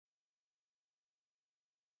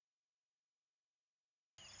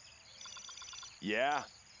Yeah?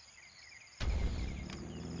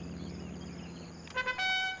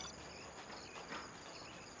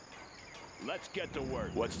 Let's get to work.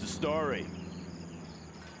 What's the story?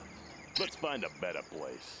 Let's find a better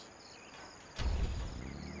place.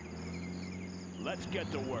 Let's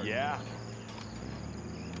get to work. Yeah?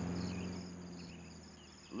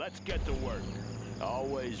 Let's get to work.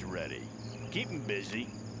 Always ready. Keep 'em busy.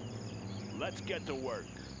 Let's get to work.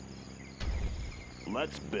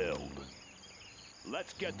 Let's build.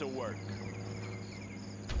 Let's get to work.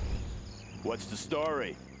 What's the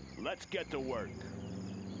story? Let's get to work.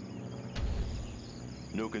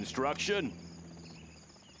 New construction?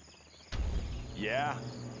 Yeah?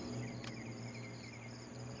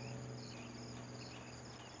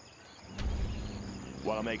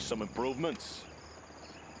 Want to make some improvements?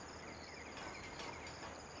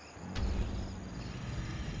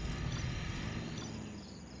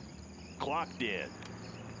 Clocked in.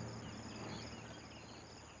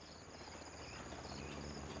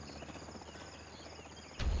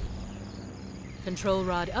 Control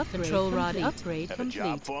rod upgrade. Control rod upgrade Have complete. a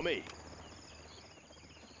job for me.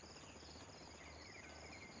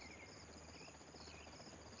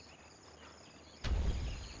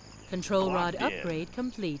 Control rod Clocked in. upgrade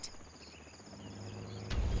complete.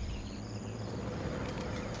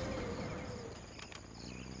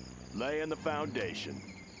 Laying the foundation.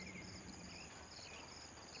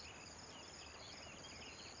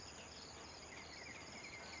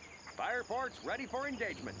 Fireports ready for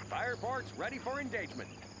engagement. Fireports ready for engagement.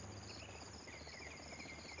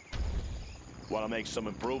 Want to make some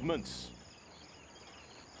improvements?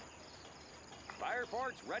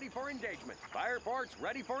 Fireports ready for engagement. Fireports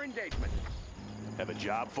ready for engagement. Have a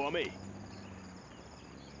job for me?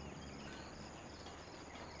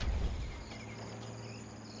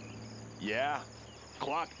 Yeah?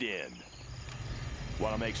 Clocked in.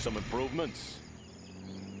 Want to make some improvements?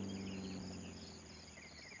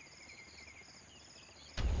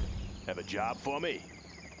 Have a job for me?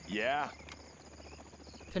 Yeah?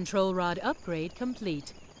 Control rod upgrade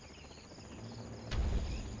complete.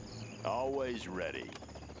 Always ready.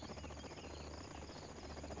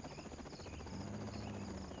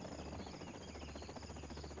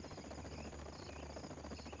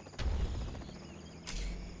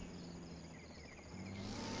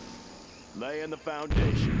 Laying the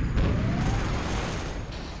foundation.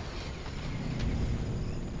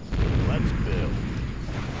 Let's build.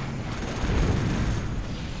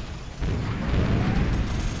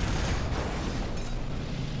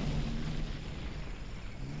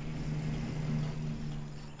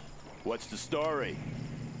 What's the story?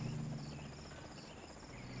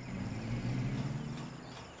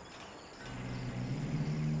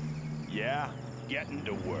 Yeah, getting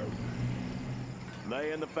to work.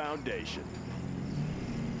 Laying the foundation.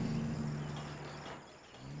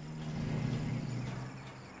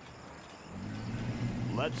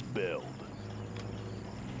 Let's build.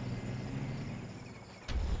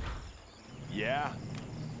 Yeah?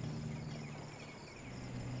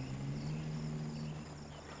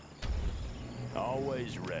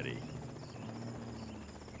 Always ready.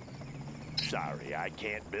 Sorry, I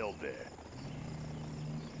can't build there.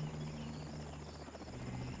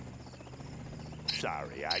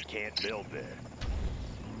 Sorry, I can't build there.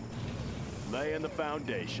 Laying the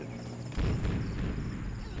foundation.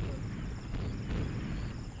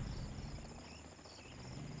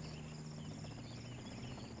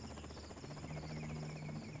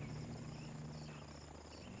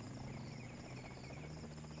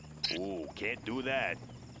 Ooh, can't do that.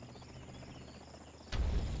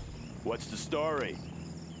 What's the story?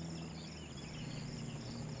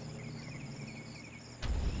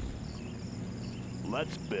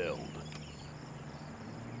 Let's build.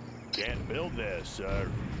 Can't build there, sir.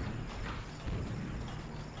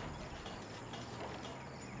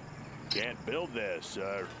 Can't build there,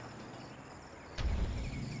 sir.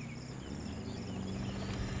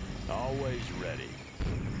 Always ready.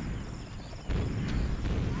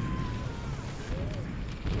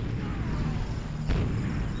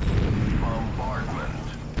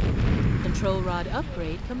 Bombardment. Control rod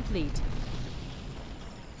upgrade complete.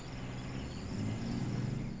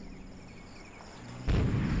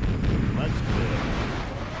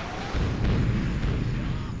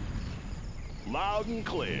 Loud and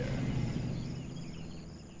clear.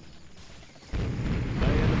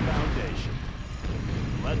 Laying the foundation.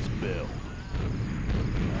 Let's build.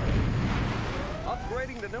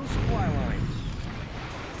 Upgrading the new supply lines.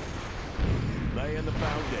 Laying the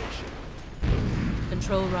foundation.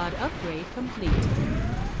 Control rod upgrade complete.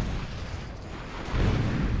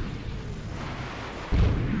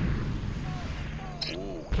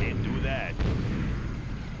 Ooh, can't do that.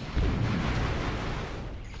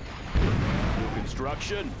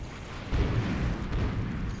 construction.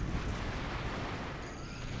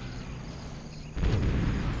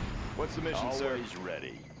 What's the mission, sir? Always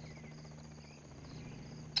ready.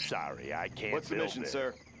 Sorry, I can't What's the build mission, it.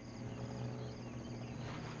 sir?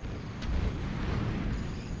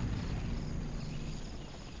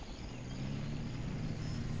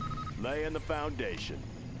 Laying the foundation.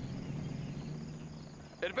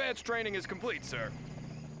 Advanced training is complete, sir.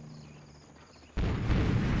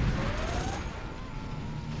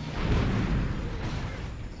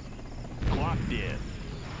 Clocked in.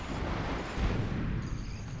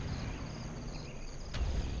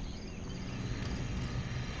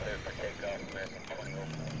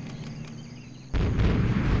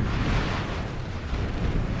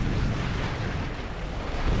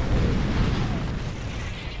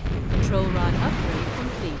 Control rod upgrade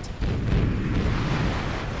complete.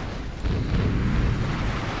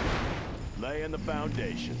 Laying the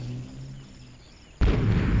foundation.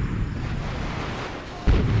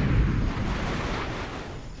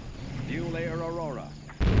 Fuel layer Aurora.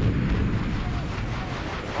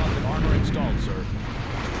 Deposit armor installed, sir.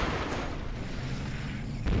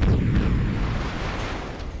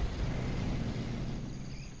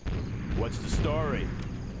 What's the story?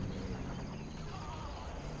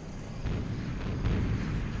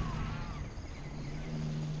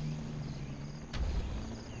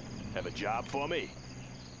 Have a job for me?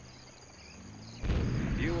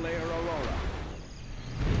 Fuel layer Aurora.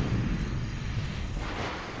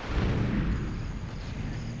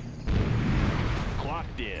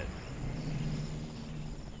 Clocked in.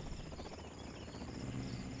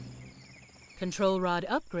 Control rod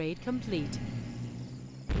upgrade complete.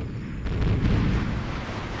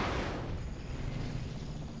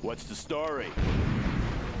 What's the story?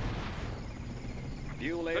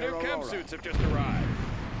 Fuel The layer new Aurora. chem suits have just arrived.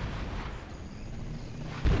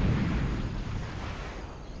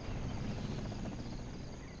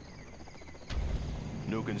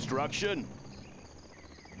 New construction?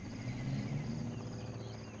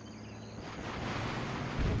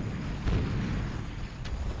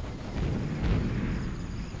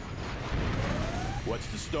 What's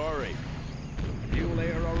the story? Fuel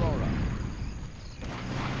layer Aurora.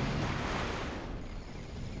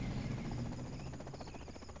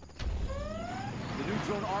 The new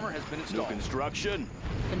drone armor has been New installed. construction?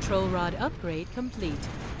 Control rod upgrade complete.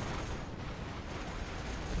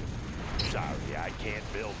 Sorry, I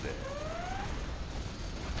can't build it.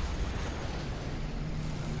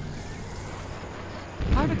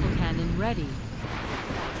 Particle cannon ready.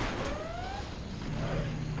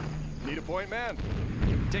 Need a point man?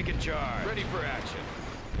 Taking charge. Ready for action.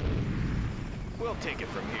 We'll take it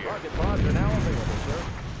from here. Target pods are now available, sir.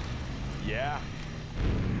 Yeah?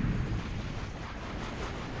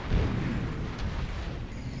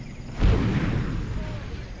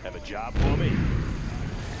 Have a job for me?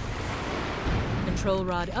 Control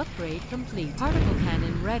rod upgrade complete. Particle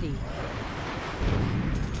cannon ready.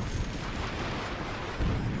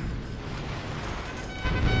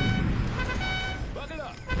 Buck it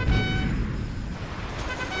up. We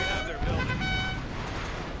have their building.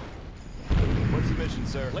 What's the mission,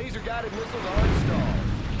 sir? Laser-guided missiles are installed.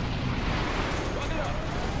 Buck it up.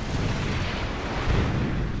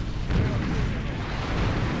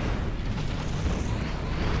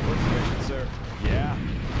 What's the mission, sir? Yeah?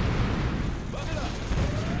 Buck it up.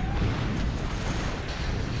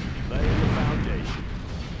 Laying the foundation.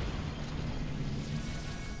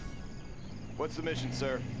 What's the mission,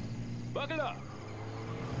 sir? Buck it up.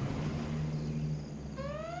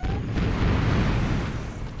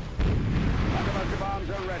 Rocket bombs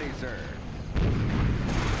are ready, sir.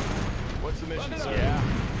 What's the mission, sir? Yeah?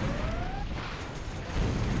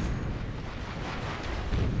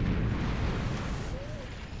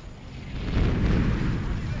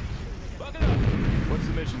 Buck it up. What's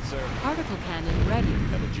the mission, sir? Particle cannon ready.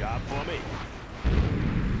 Have a job for me?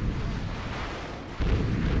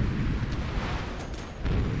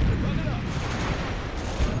 Buck it up.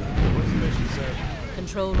 What's the mission, sir?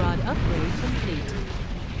 Control rod upgrade complete.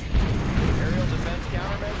 Aerial defense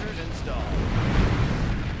countermeasures installed.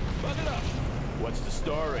 Buck it up. What's the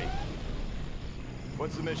story?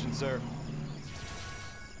 What's the mission, sir?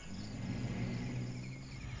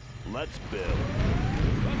 Let's build.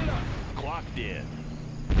 Buck it up. Clocked in.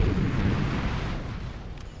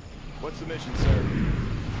 What's the mission, sir?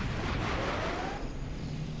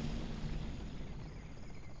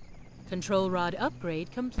 Control rod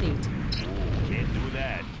upgrade complete. Ooh, can't do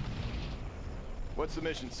that. What's the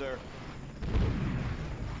mission, sir?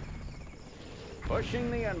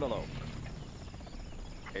 Pushing the envelope.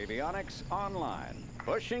 Avionics online.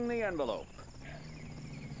 Pushing the envelope.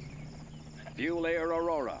 Fuel Air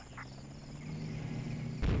Aurora.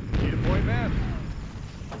 Need a point, man?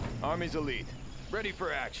 Army's elite. Ready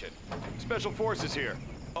for action. Special Forces here.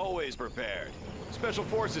 Always prepared. Special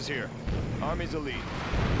Forces here. Army's elite.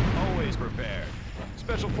 Always prepared.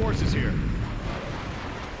 Special Forces here.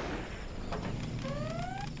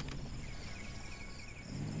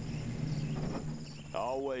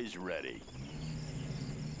 Always ready.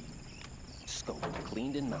 Scope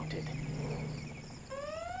cleaned and mounted.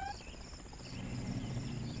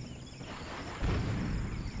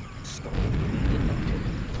 Scope cleaned and mounted.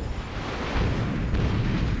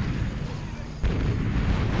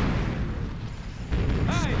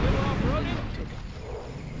 Hey, little off-roading?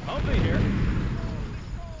 Humvee here.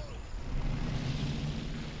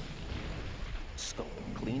 Scope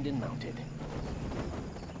cleaned and mounted.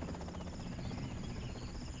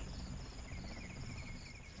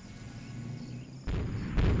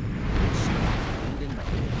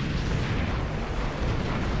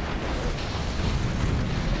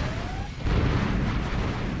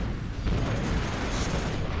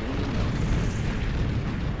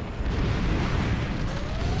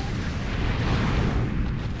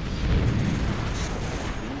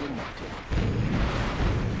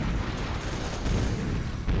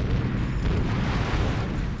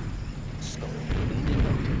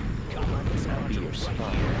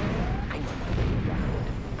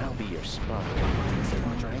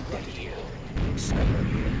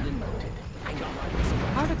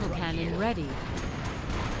 Particle cannon ready.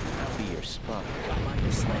 I'll be your spot. Got my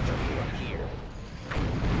missile launcher right here.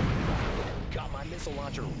 Got my missile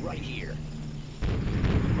launcher right here.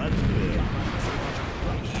 Let's build. Got my missile launcher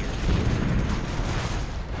right here.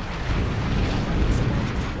 Got my missile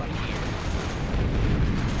launcher right here.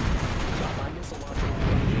 Got my missile launcher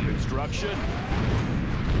right here. Construction.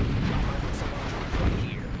 Got my missile launcher right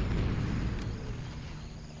here.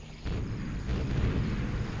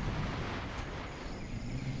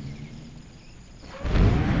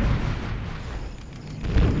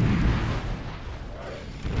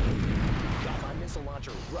 Missile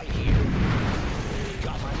launcher right here.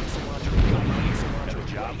 Got my missile launcher. Got my missile launcher. Got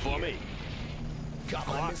a job for me. Got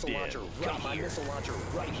my missile Locked launcher. in. Got my missile launcher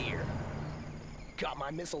right here. Got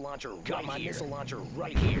my missile launcher. Got my missile launcher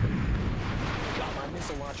right here. Got my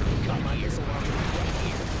missile launcher. Got my missile launcher right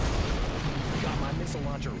here. Got my missile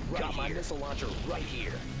launcher. Got my missile launcher right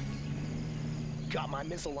here. Got my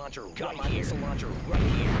missile launcher. Got my missile launcher right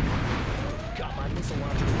here. Got my missile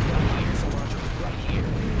launcher. Got my missile launcher right here.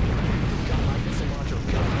 Got my missile launcher.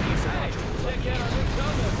 Got my missile launcher right here.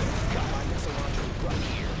 Got my missile launcher right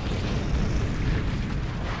here.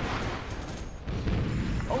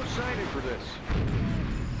 Oh, signing for this.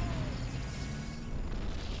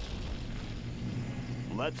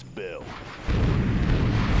 Let's build.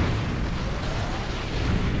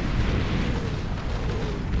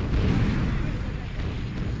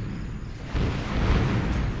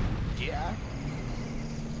 Yeah.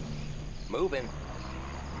 Moving.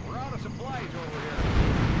 We're out of supplies over here.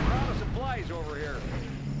 We're out of supplies over here.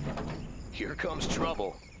 Here comes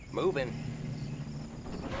trouble. Moving.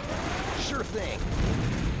 Sure thing.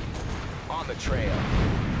 On the trail.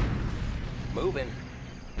 Moving.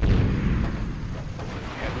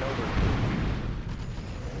 Heading over.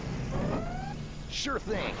 Sure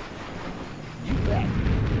thing. You bet.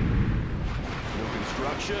 New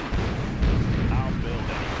construction. I'll build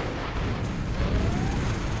anything.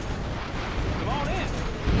 Come on in.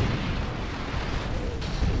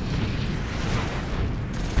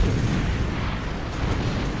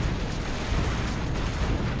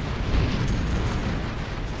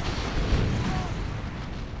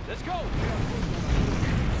 Let's go.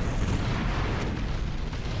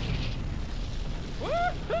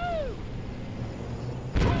 Woo-hoo!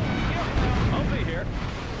 I'll be here.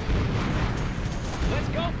 Let's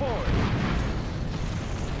go for it.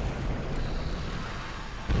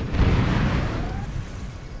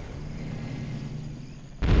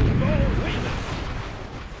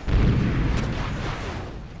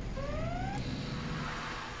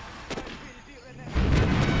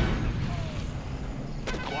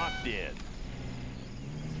 Clocked in.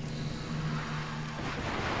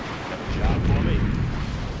 Got a job for me.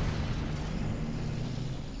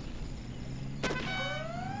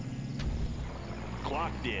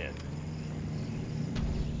 Clocked in.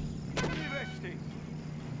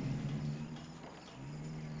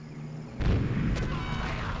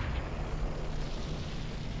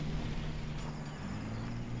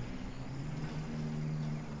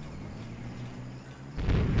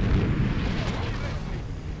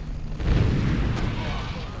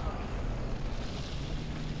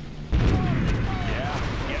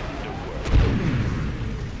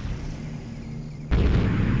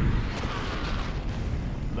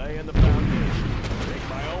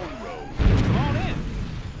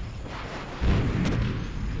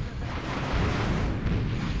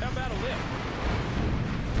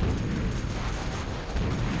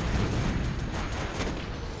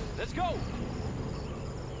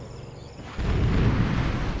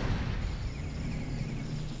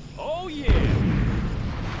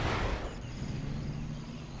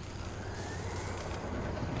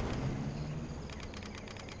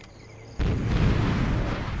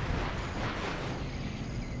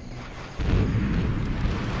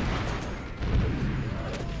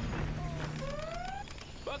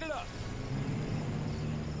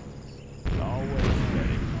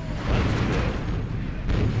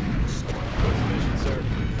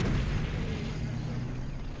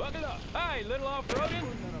 Buckle up. Hey, little off-roading.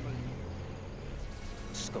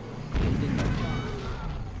 Scope cleaned and mounted.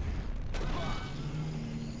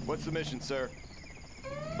 What's the mission, sir?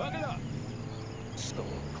 Buckle up. Scope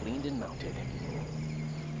cleaned and mounted.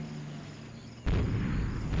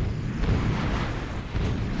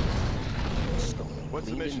 Scope What's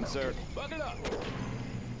the cleaned and mission, sir? mounted. Buckle up.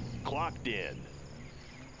 Clocked in.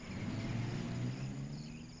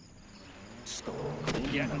 Scope cleaned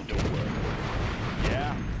and Getting to mounted. work.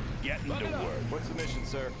 Yeah, getting to Buckle up. work. What's the mission,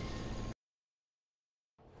 sir?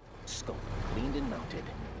 Scope cleaned and mounted.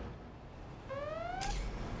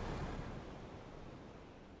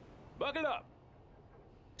 Buckle up.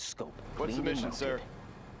 Scope What's the cleaned and mission, sir? mounted.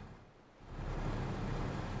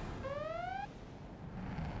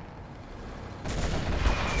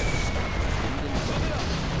 Buckle up.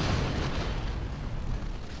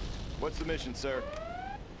 What's the mission, sir?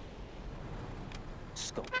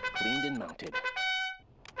 Scope cleaned and mounted.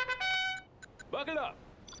 Buckle up.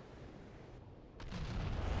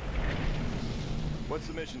 What's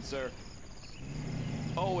the mission, sir?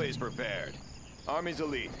 Always prepared. Army's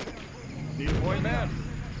elite. Need a point, man?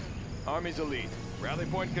 Army's elite. Rally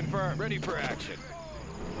point confirmed. Ready for action.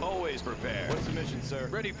 Always prepared. What's the mission, sir?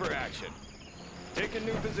 Ready for action. Take a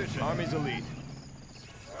new position. Army's elite.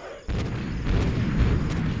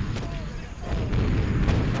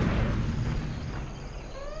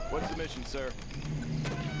 What's the mission, sir?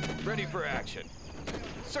 Ready for action.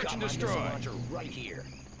 Search Got and my destroy. missile launcher right here.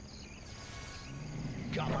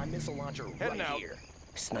 Got my missile launcher Heading right out. here.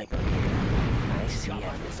 Sniper here. I see Got my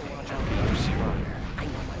everything. missile launcher Out right there, here. Runner. I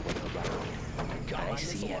know my way around. Got my I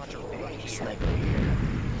see missile launcher everything. right here. Sniper here.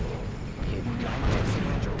 Hidden. Got my missile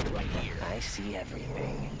launcher right here. I see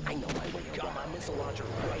everything. I know my way around. Got my missile launcher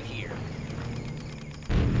right here.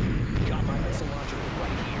 Got my missile launcher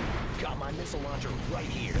right here. Got my missile launcher right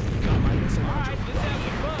here. Got my missile launcher Alright, let's right have some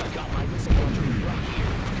here. fun. Got my missile launcher right here.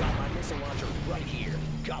 Got my missile launcher right here.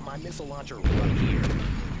 Got my missile launcher right here.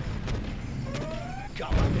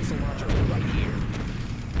 Got my missile launcher right here.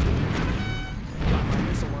 Got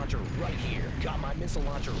my missile launcher right here. Got my missile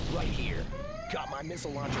launcher right here. Got my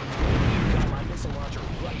missile launcher right here. Got my missile launcher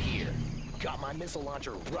right here. Got my missile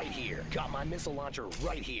launcher right here. Got my missile launcher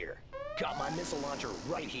right here. Got my missile launcher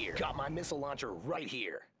right here. Got my missile launcher right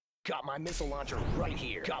here. Got my missile launcher right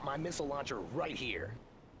here. Got my missile launcher right here.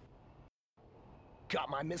 Got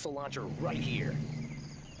my missile launcher right here.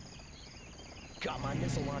 Got my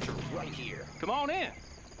missile launcher right here. Come on in.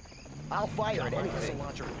 I'll fire at anything. Missile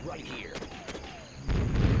launcher right here.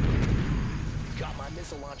 Got my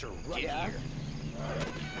missile launcher right here.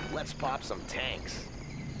 Let's pop some tanks.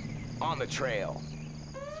 On the trail.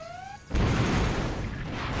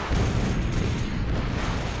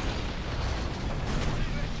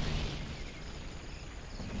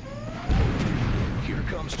 Here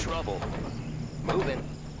comes trouble. Moving.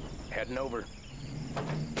 Heading over.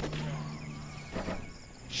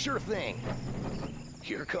 Sure thing.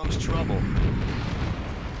 Here comes trouble.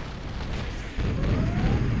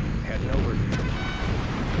 Heading over.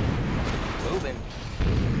 Moving.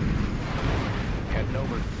 Heading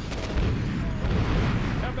over.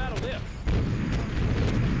 How about a lift?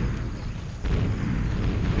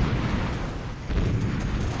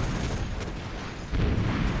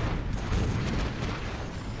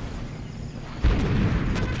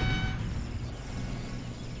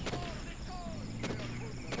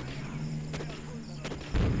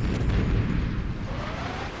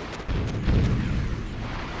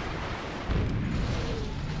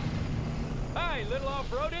 Hey, little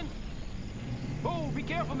off-roading. Oh, be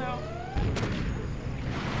careful now.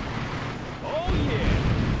 Oh, yeah.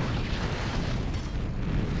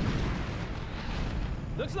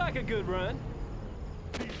 Looks like a good run.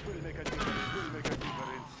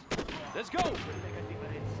 Let's go.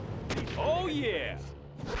 Oh, yeah.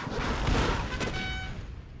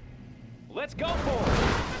 Let's go for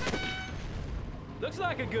it. Looks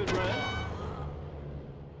like a good run.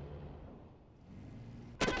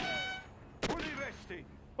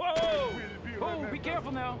 Whoa! Oh, be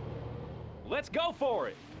careful now. Let's go for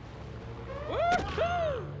it.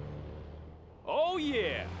 Woo-hoo! Oh,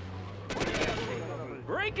 yeah.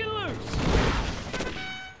 Breaking loose.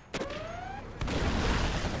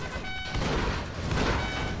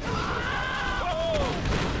 Whoa!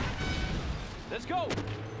 Let's go.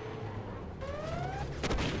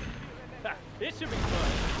 Ha, this should be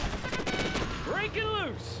fun. Breaking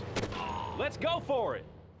loose. Let's go for it.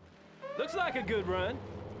 Looks like a good run.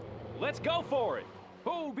 Let's go for it.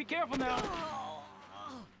 Oh, be careful now.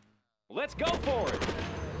 Let's go for it.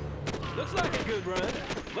 Looks like a good run.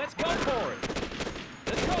 Let's go for it.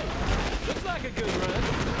 Let's go. Looks like a good run.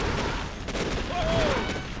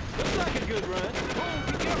 Whoa!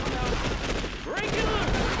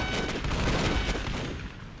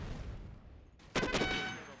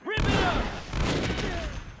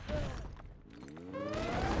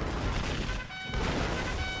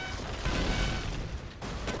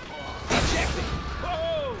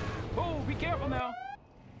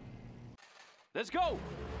 Let's go!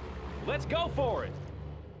 Let's go for it!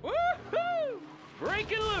 Woohoo!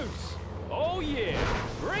 Breaking loose! Oh yeah!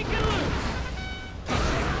 Breaking loose!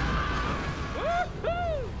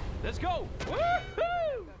 Woohoo! Let's go!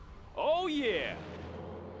 Woohoo! Oh yeah!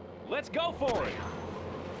 Let's go for it!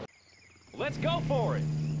 Let's go for it!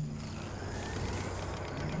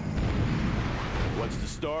 What's the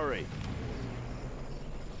story?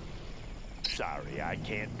 Sorry, I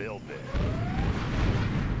can't build this.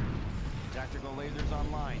 Tactical lasers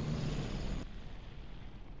online.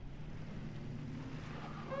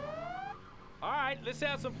 All right, let's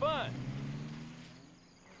have some fun.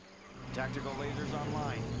 Tactical lasers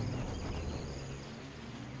online.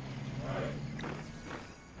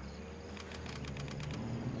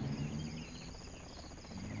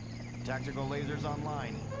 Tactical lasers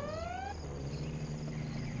online.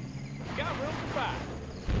 Got room for 5.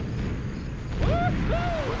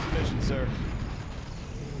 Woohoo! What's the mission, sir?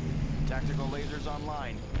 Tactical lasers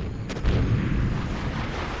online.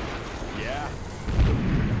 Yeah?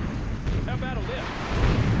 How about a lift?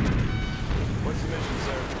 What's the mission,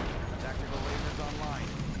 sir? Tactical lasers online.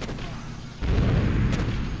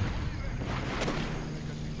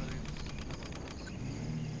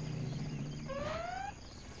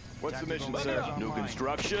 What's the Tactical mission, lasers sir? online. New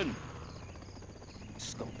construction?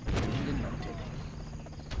 Scope cleaned and mounted.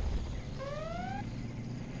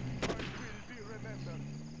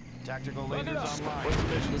 Tactical Look it lasers up. online. What's the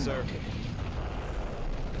mission, sir?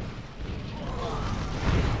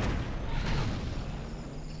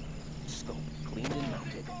 Scope cleaned and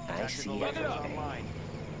mounted. I see Tactical lasers everything. online.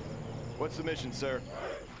 What's the mission, sir?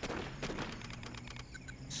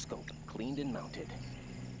 Scope cleaned and mounted.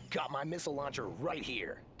 Got my missile launcher right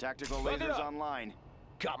here. Tactical Look it lasers up. online.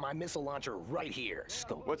 Got my missile launcher right here.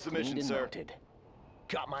 Scope What's the cleaned mission, and sir? mounted.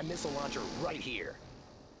 Got my missile launcher right here.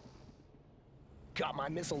 Got my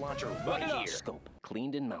missile launcher right it up. here. Scope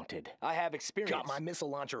cleaned and mounted. I have experience. Got my missile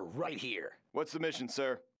launcher right here. What's the mission,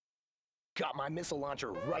 sir? Got my missile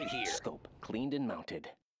launcher right here. Scope cleaned and mounted.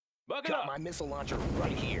 Buck it Got up. my missile launcher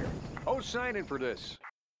right here. Who's signing for this?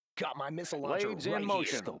 Got my missile launcher Blades in right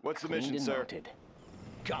motion. here. Scope What's the cleaned mission, and sir? mounted.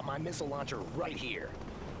 Got my missile launcher right here.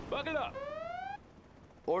 Buck it up.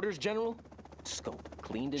 Orders, General? Scope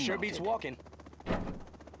cleaned and Sure mounted. beats walking.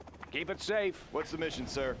 Keep it safe. What's the mission,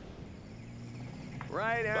 sir?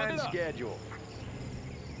 Right Buck on it up. schedule.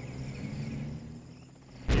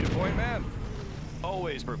 Need a point, man?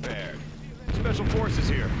 Always prepared. Special forces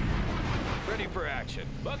here. Ready for action.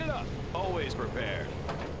 Buck it up. Always prepared.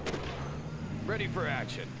 Ready for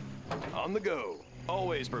action. On the go.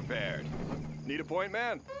 Always prepared. Need a point,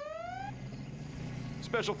 man?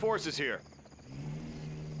 Special forces here.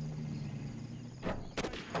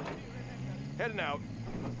 Heading out.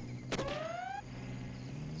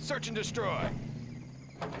 Search and destroy.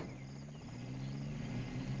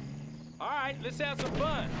 All right, let's have some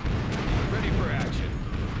fun. Ready for action.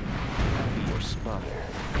 I'll be your spotter.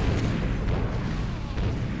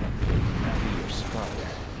 I'll be your spotter.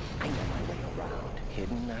 I know my way around.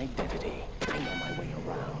 Hidden identity. I know my way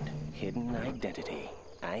around. Hidden identity.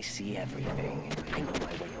 I see everything. I know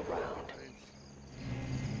my way around.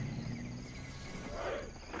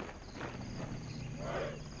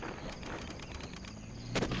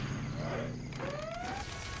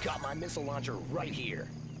 Got my missile launcher right here.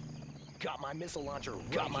 Got my missile launcher right here.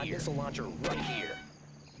 Got my missile launcher right here.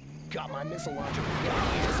 Got my missile launcher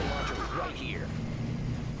right here.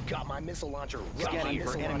 Got my missile launcher right here. Got my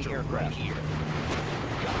missile launcher right here.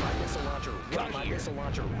 Got my missile launcher right here. Got my missile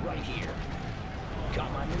launcher right here.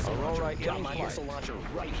 Got my missile launcher. Got my missile launcher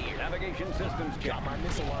right here. Navigation systems check. Got my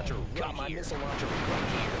missile launcher. Got my missile launcher right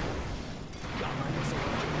here. Got my missile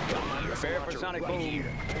launcher. Got my missile Prepare for launcher sonic right boom.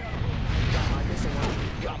 here. Got my missile launcher.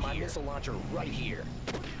 Got my missile launcher right here.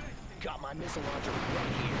 Got my missile launcher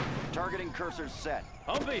right here. Targeting cursors set.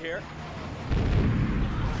 Humvee here.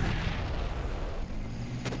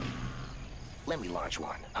 Let me launch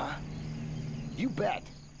one, huh? You bet.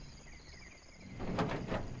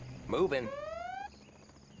 Moving.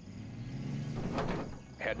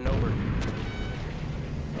 Heading over.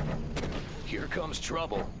 Here comes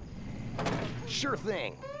trouble. Sure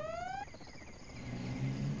thing.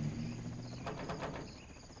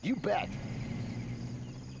 You bet.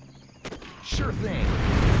 Sure thing.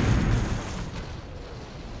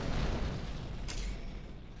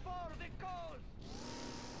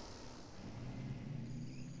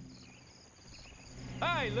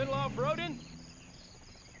 Hi, little off-roading.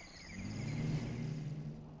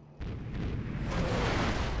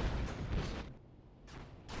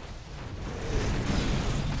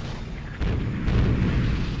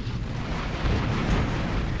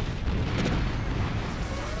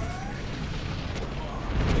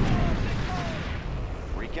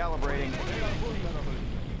 Recalibrating.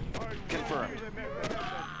 Confirmed.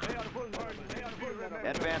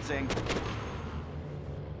 Advancing.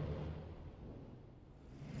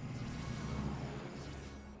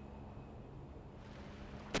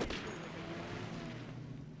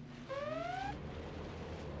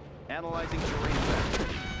 Analyzing terrain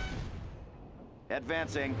effects.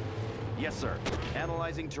 Advancing. Yes, sir.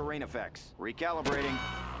 Analyzing terrain effects. Recalibrating.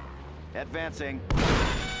 Advancing.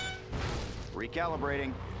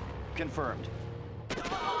 Recalibrating. Confirmed.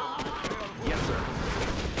 Yes, sir.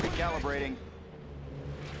 Recalibrating.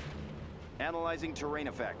 Analyzing terrain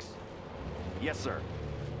effects. Yes, sir.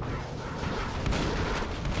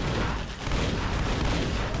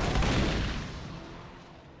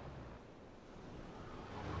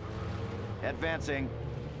 Advancing.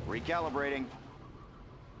 Recalibrating.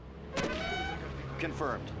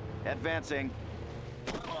 Confirmed. Advancing.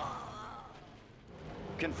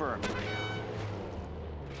 Confirmed.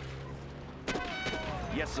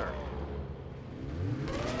 Yes, sir.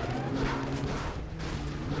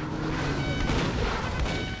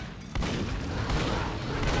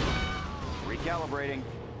 Recalibrating.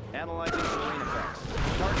 Analyzing terrain effects.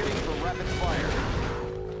 Targeting for rapid fire.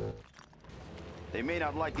 They may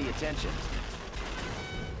not like the attention.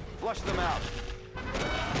 Flush them out.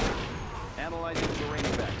 Analyzing terrain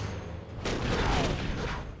effects.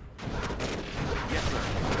 Yes, sir.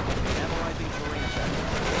 Analyzing terrain effects.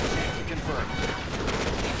 Confirmed.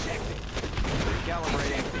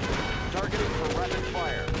 Recalibrating. Targeting for rapid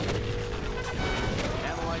fire.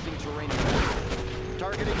 Analyzing terrain effects.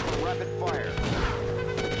 Targeting for rapid fire.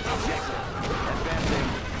 Yes, sir. Advancing.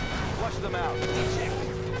 Flush them out.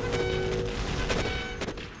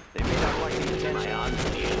 They may not like the attention. My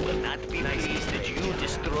Humvees will not be pleased that you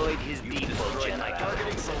destroyed his depot, General.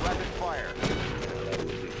 Targeting for rapid fire. I will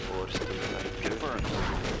be forced to fight. Confirmed.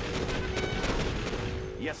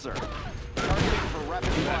 Yes, sir. Targeting for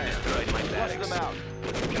rapid fire. Destroyed my Flush barracks. them out.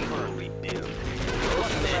 Confirmed. Rebuild.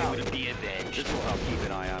 Flush Those them men out. will be avenged. This will help keep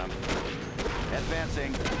an eye on them.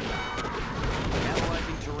 Advancing.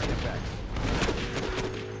 Analyzing terrain effects.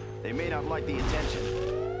 They may not like the attention.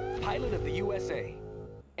 Pilot of the USA.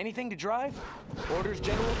 Anything to drive? Orders,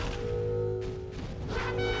 General?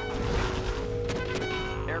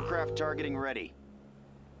 Aircraft targeting ready.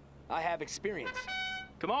 I have experience.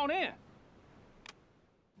 Come on in.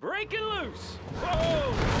 Break it loose.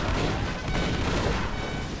 Whoa!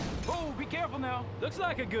 Oh, be careful now. Looks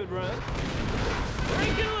like a good run.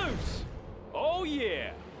 Break it loose. Oh,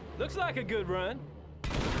 yeah. Looks like a good run.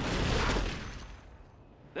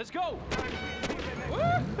 Let's go.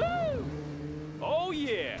 Woohoo! Oh,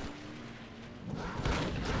 yeah.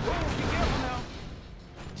 Oh, be careful now.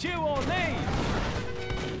 Chew on these.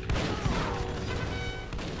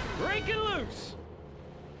 Break it loose.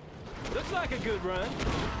 Looks like a good run.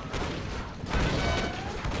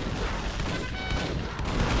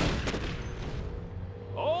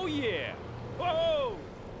 Oh, yeah. Whoa!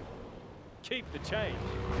 Keep the change.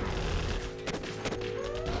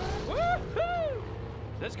 Woohoo!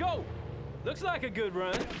 Let's go. Looks like a good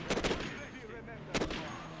run.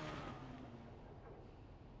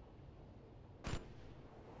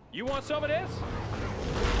 You want some of this?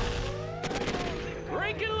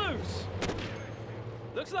 Break it loose.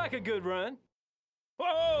 Looks like a good run.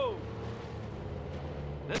 Whoa!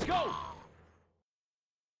 Let's go.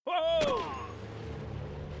 Whoa!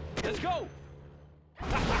 Let's go.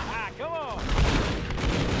 Come on.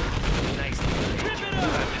 Nice. Rip it up.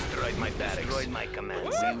 I've destroyed my barracks. Destroyed my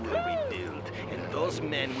commands. We will rebuild, and those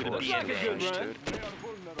men will Looks be like a good avenged. run.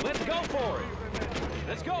 Let's go for it.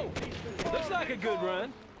 Let's go. Looks like a good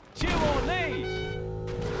run. Chew on these.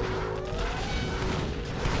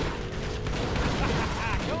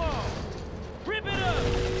 Come on. Rip it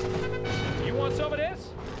up. You want some of this?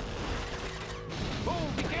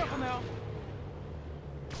 Oh, be careful now.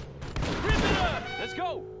 Rip it up. Let's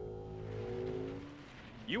go.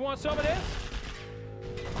 You want some of this?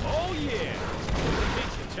 Oh, yeah.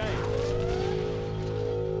 Keep the change.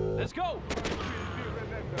 Let's go.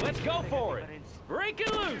 Let's go for it. Break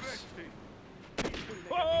it loose.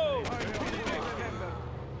 Whoa!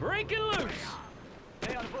 Break it loose.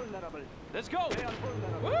 Let's go.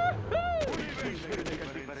 Woohoo!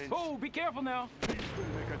 Oh, be careful now.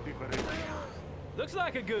 Looks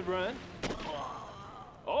like a good run.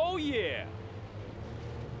 Oh, yeah.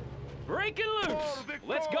 Break it loose.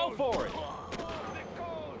 Let's go for it.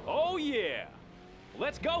 Oh, yeah.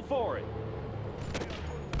 Let's go for it.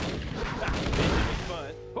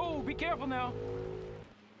 Fun. Oh, be careful now.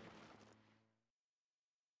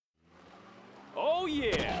 Oh,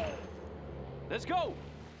 yeah. Let's go.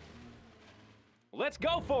 Let's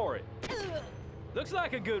go for it. Looks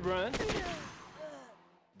like a good run.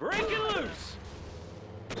 Break it loose.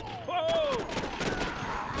 Whoa!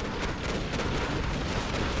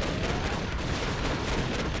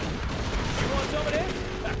 You want some of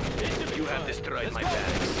this? You have destroyed my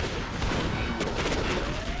barracks.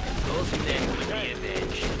 Those men will be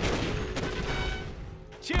avenged.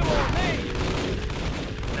 Chill on me!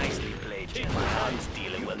 Nicely played, General. Hans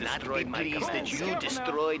Dealer will not be pleased that you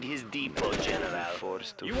destroyed his depot, General.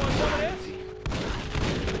 You want some of this?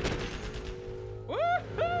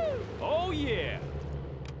 Woohoo! Oh yeah!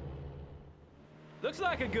 Looks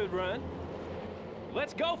like a good run.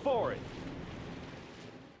 Let's go for it.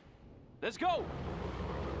 Let's go!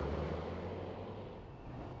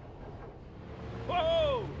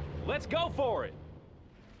 Whoa! Let's go for it.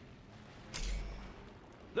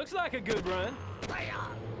 Looks like a good run.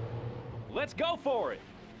 Let's go for it.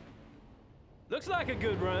 Looks like a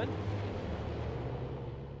good run.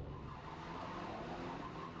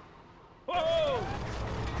 Whoa!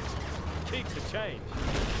 Keeps the change.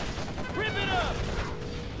 Rip it up!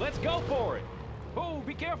 Let's go for it. Oh,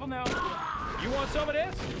 be careful now. You want some of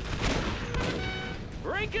this?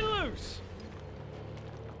 Break it loose.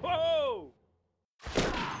 Whoa!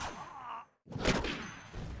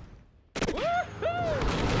 Woohoo!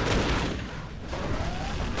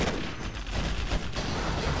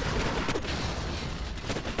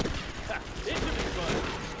 It should be fun.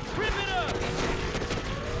 Rip it up!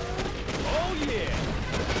 Oh yeah!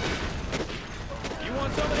 You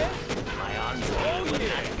want some of this? My Hans will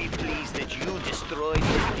not be pleased that you destroyed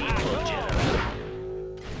his depot, General.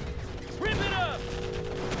 Rip it up!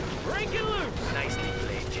 Break it loose! Nicely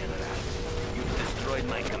played, General. You've destroyed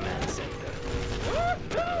my command center.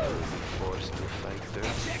 Woohoo! Forced to fight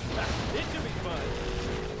It should be fun.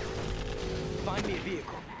 Find me a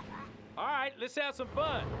vehicle. All right, let's have some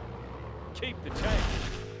fun. Keep the change.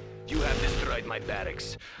 You have destroyed my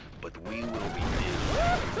barracks, but we will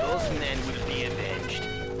rebuild. Those men will be avenged.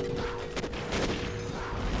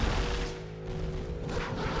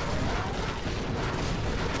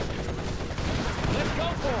 Let's go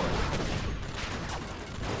for it.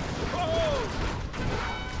 Whoa!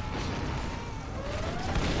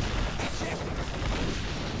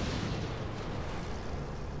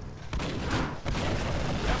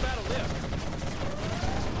 How about a lift?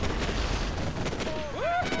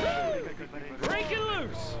 Woo-hoo! Break it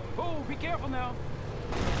loose! Oh, be careful now.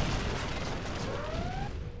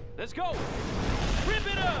 Let's go! Rip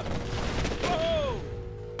it up! Whoa!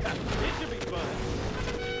 It should be fun.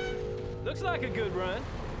 Looks like a good run.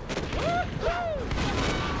 Woo-hoo!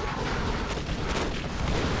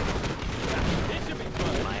 It should be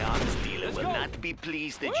fun. My arms dealer Let's will go. not be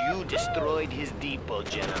pleased that you destroyed his depot,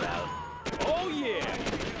 General. Oh, yeah!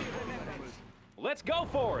 Let's go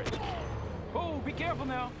for it! Oh, be careful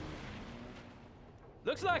now.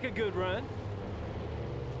 Looks like a good run.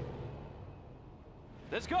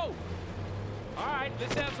 Let's go! All right,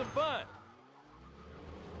 let's have some fun.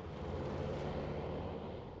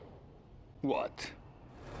 What?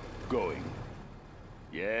 Going.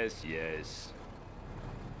 Yes, yes.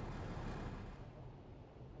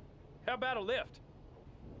 How about a lift?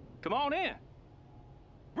 Come on in.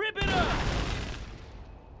 Rip it up!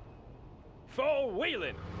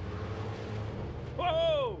 Four-wheeling.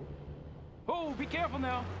 Whoa! Oh, be careful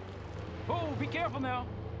now. Oh, be careful now.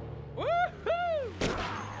 Woohoo!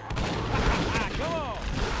 Come on.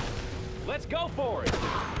 Let's go for it.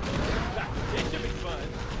 It should be fun.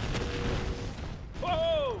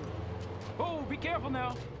 Whoa! Oh, be careful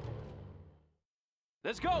now.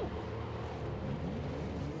 Let's go.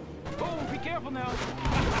 Oh, be careful now.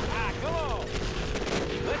 Come on.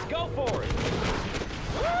 Let's go for it.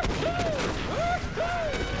 Woo-hoo!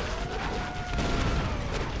 Woo-hoo!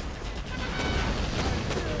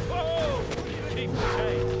 Whoa! Keep the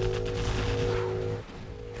change.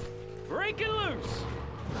 Break it loose.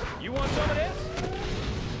 You want some of this?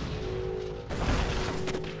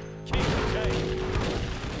 Keep the change.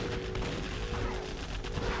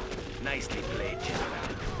 Nicely played,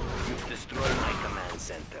 General. You've destroyed my command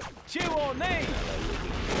center. Chew on me. I will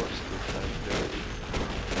be forced to fight dirty.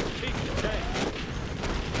 Keep the change.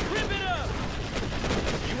 Rip it up.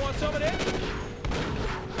 You want some of this?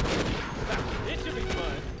 It should be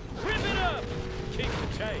fun. Rip it up. Keep the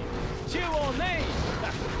change. Chew on me.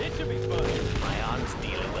 It should be fun. My arms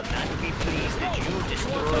dealer will not be pleased that you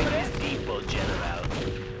destroyed his depot, General.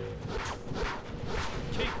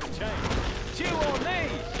 Keep the change. Chew on me.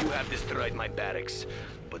 You have destroyed my barracks,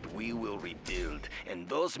 but we will rebuild, and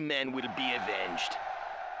those men will be avenged.